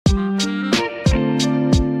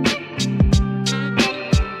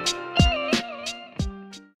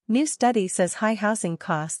New study says high housing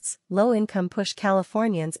costs, low income push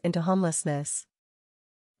Californians into homelessness.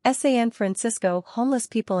 San Francisco. Homeless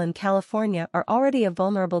people in California are already a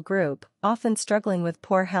vulnerable group, often struggling with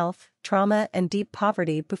poor health, trauma and deep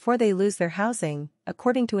poverty before they lose their housing,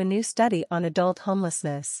 according to a new study on adult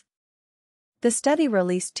homelessness. The study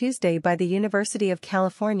released Tuesday by the University of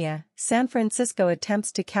California, San Francisco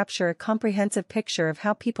attempts to capture a comprehensive picture of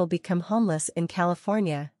how people become homeless in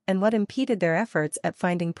California and what impeded their efforts at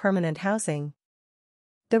finding permanent housing.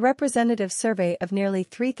 The representative survey of nearly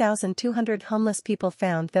 3,200 homeless people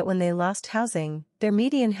found that when they lost housing, their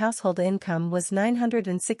median household income was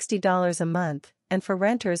 $960 a month, and for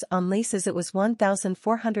renters on leases it was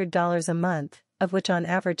 $1,400 a month, of which on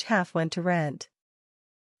average half went to rent.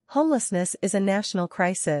 Homelessness is a national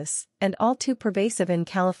crisis, and all too pervasive in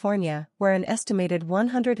California, where an estimated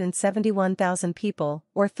 171,000 people,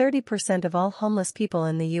 or 30% of all homeless people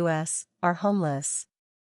in the U.S., are homeless.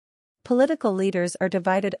 Political leaders are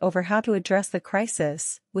divided over how to address the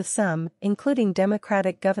crisis, with some, including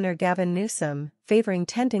Democratic Governor Gavin Newsom, favoring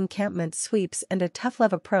tent encampment sweeps and a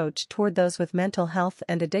tough-love approach toward those with mental health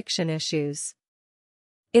and addiction issues.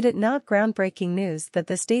 It is not groundbreaking news that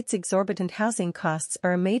the state's exorbitant housing costs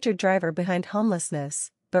are a major driver behind homelessness,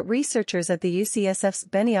 but researchers at the UCSF's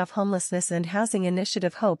Benioff Homelessness and Housing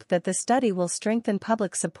Initiative hope that the study will strengthen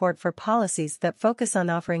public support for policies that focus on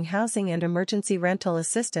offering housing and emergency rental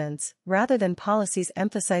assistance, rather than policies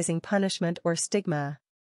emphasizing punishment or stigma.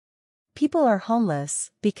 People are homeless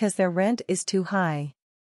because their rent is too high.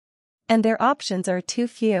 And their options are too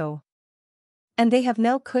few. And they have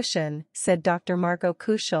no cushion, said Dr. Margot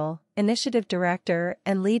Kuschel, Initiative Director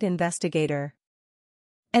and Lead Investigator.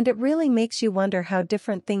 And it really makes you wonder how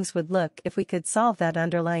different things would look if we could solve that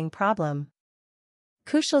underlying problem.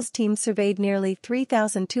 Kuschel's team surveyed nearly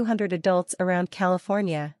 3,200 adults around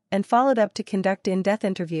California and followed up to conduct in-depth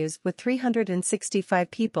interviews with 365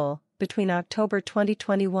 people between October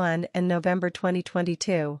 2021 and November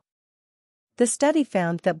 2022. The study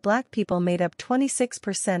found that Black people made up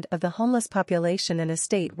 26% of the homeless population in a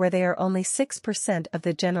state where they are only 6% of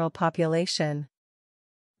the general population.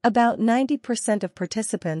 About 90% of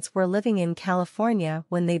participants were living in California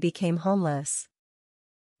when they became homeless.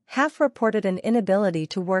 Half reported an inability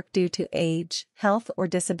to work due to age, health or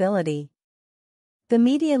disability. The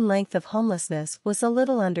median length of homelessness was a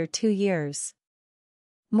little under 2 years.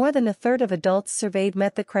 More than a third of adults surveyed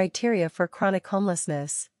met the criteria for chronic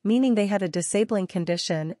homelessness, meaning they had a disabling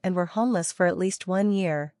condition and were homeless for at least 1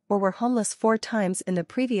 year, or were homeless 4 times in the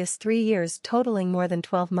previous 3 years, totaling more than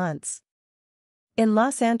 12 months. In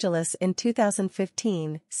Los Angeles in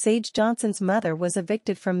 2015, Sage Johnson's mother was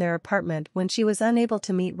evicted from their apartment when she was unable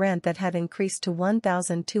to meet rent that had increased to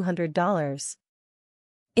 $1,200.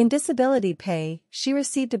 In disability pay, she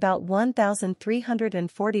received about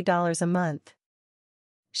 $1,340 a month.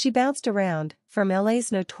 She bounced around, from LA's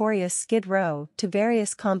notorious Skid Row to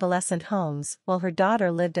various convalescent homes, while her daughter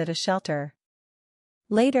lived at a shelter.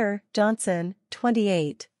 Later, Johnson,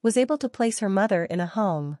 28, was able to place her mother in a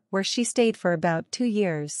home, where she stayed for about 2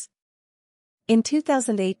 years. In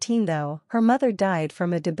 2018 though, her mother died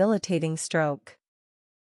from a debilitating stroke.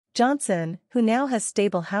 Johnson, who now has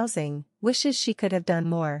stable housing, wishes she could have done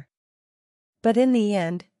more. But in the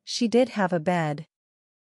end, she did have a bed.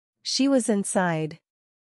 She was inside.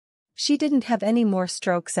 She didn't have any more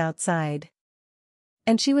strokes outside.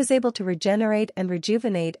 And she was able to regenerate and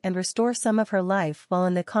rejuvenate and restore some of her life while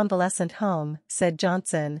in the convalescent home, said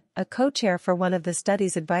Johnson, a co-chair for one of the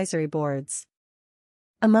study's advisory boards.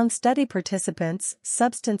 Among study participants,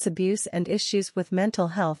 substance abuse and issues with mental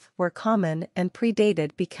health were common and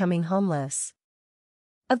predated becoming homeless.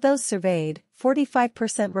 Of those surveyed,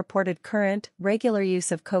 45% reported current, regular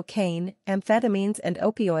use of cocaine, amphetamines and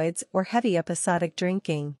opioids or heavy episodic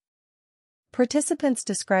drinking. Participants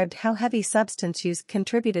described how heavy substance use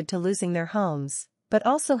contributed to losing their homes, but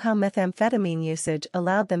also how methamphetamine usage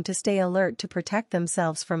allowed them to stay alert to protect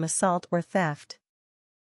themselves from assault or theft.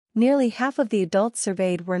 Nearly half of the adults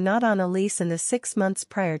surveyed were not on a lease in the 6 months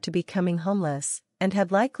prior to becoming homeless, and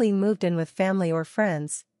had likely moved in with family or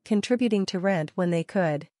friends, contributing to rent when they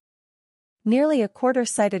could. Nearly a quarter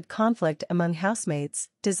cited conflict among housemates,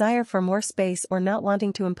 desire for more space or not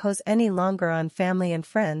wanting to impose any longer on family and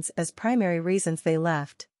friends as primary reasons they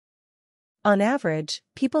left. On average,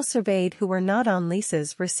 people surveyed who were not on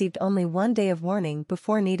leases received only 1 day of warning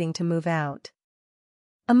before needing to move out.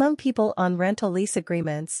 Among people on rental lease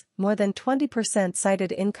agreements, more than 20%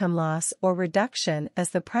 cited income loss or reduction as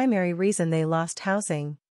the primary reason they lost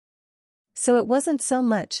housing. So it wasn't so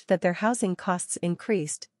much that their housing costs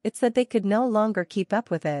increased, it's that they could no longer keep up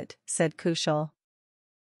with it, said Kuschel.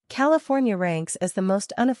 California ranks as the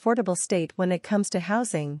most unaffordable state when it comes to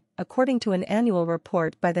housing, according to an annual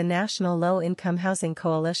report by the National Low-Income Housing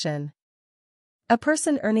Coalition. A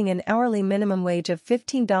person earning an hourly minimum wage of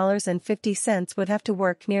 $15.50 would have to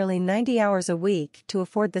work nearly 90 hours a week to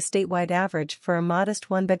afford the statewide average for a modest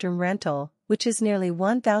one-bedroom rental, which is nearly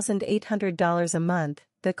 $1,800 a month,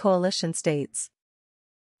 the coalition states.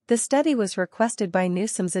 The study was requested by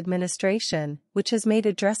Newsom's administration, which has made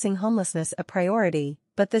addressing homelessness a priority,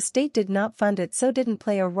 but the state did not fund it, so didn't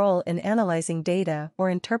play a role in analyzing data or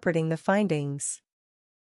interpreting the findings.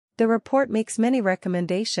 The report makes many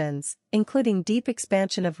recommendations, including deep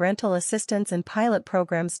expansion of rental assistance and pilot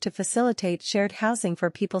programs to facilitate shared housing for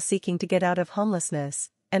people seeking to get out of homelessness,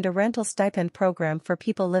 and a rental stipend program for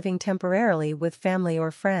people living temporarily with family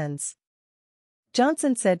or friends.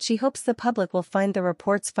 Johnson said she hopes the public will find the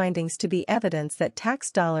report's findings to be evidence that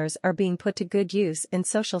tax dollars are being put to good use in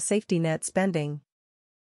social safety net spending.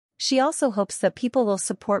 She also hopes that people will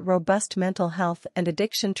support robust mental health and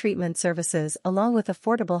addiction treatment services along with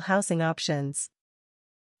affordable housing options.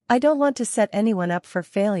 "I don't want to set anyone up for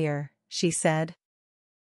failure," she said.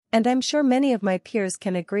 "And I'm sure many of my peers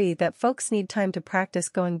can agree that folks need time to practice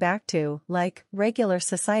going back to, like, regular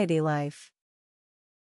society life."